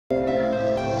See,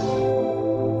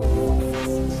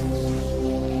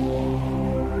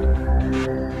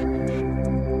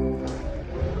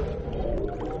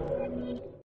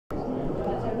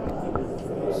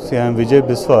 I am Vijay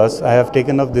Biswas. I have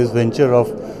taken up this venture of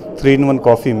 3-in-1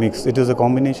 coffee mix. It is a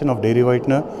combination of dairy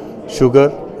whitener, sugar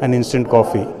and instant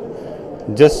coffee.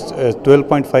 Just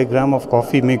 12.5 gram of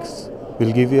coffee mix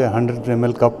will give you a 100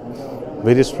 ml cup,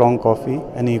 very strong coffee,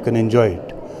 and you can enjoy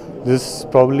it. This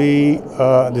probably,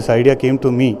 this idea came to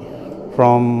me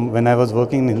from when I was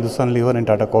working in Hindustan Lever and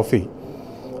Tata Coffee.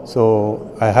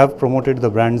 So I have promoted the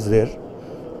brands there.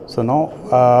 So now,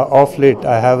 off late,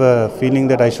 I have a feeling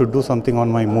that I should do something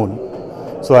on my own.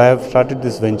 So I have started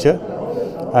this venture,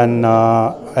 and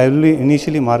I will be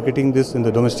initially marketing this in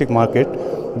the domestic market,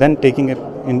 then taking it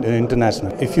in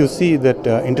international. If you see that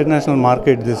international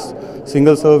market, this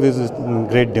single serve is in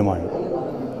great demand.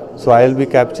 So I will be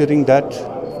capturing that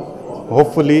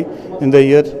hopefully in the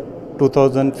year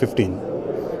 2015.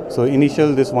 So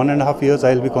initial this 1.5 years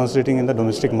I will be concentrating in the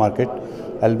domestic market.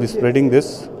 I will be spreading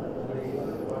this.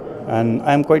 And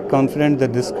I am quite confident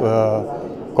that this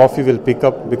coffee will pick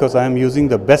up because I am using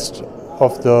the best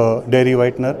of the dairy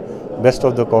whitener, best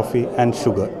of the coffee and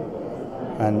sugar.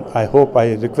 And I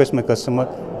request my customer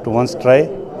to once try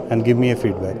and give me a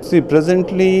feedback. See,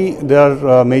 presently there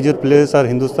are major players are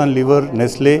Hindustan Lever,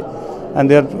 Nestle, and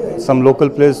there are some local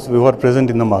players who are present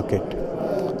in the market.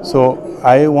 So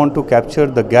I want to capture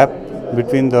the gap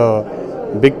between the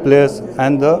big players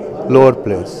and the lower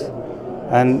players.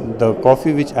 And the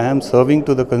coffee which I am serving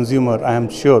to the consumer, I am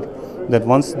sure that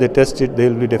once they test it, they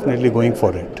will be definitely going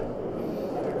for it.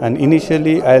 And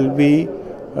initially, I will be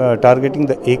targeting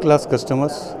the A-class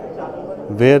customers,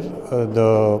 where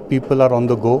the people are on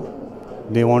the go.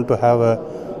 They want to have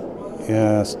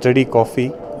a steady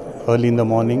coffee early in the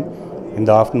morning, in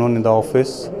the afternoon in the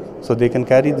office, so they can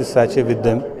carry this sachet with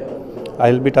them.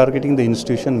 I will be targeting the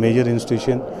institution, major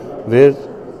institution, where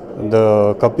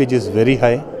the cuppage is very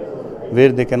high, where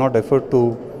they cannot afford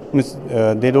to,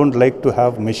 they don't like to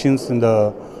have machines in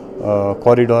the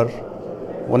corridor.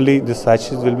 Only the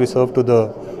sachets will be served to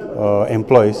the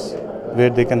employees, where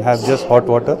they can have just hot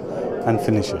water and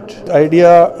finish it. The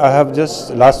idea I have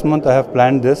just, last month I have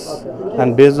planned this,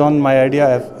 and based on my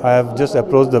idea I have just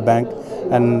approached the bank,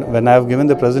 and when I have given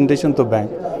the presentation to the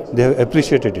bank, they have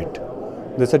appreciated it.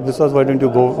 They said, Biswas, why don't you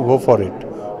go for it?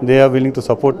 They are willing to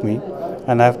support me,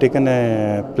 and I have taken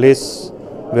a place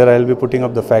where I will be putting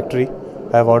up the factory.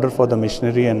 I have ordered for the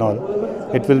machinery and all.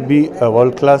 It will be a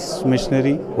world-class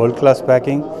machinery, world-class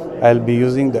packing. I will be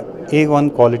using the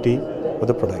A1 quality of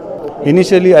the product.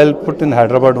 Initially, I will put in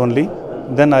Hyderabad only.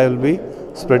 Then I will be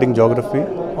spreading geography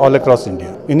all across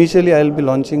India. Initially, I will be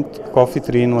launching coffee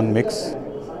 3-in-1 mix.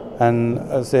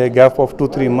 And say a gap of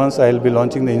 2-3 months, I will be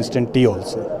launching the instant tea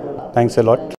also. Thanks a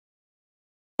lot.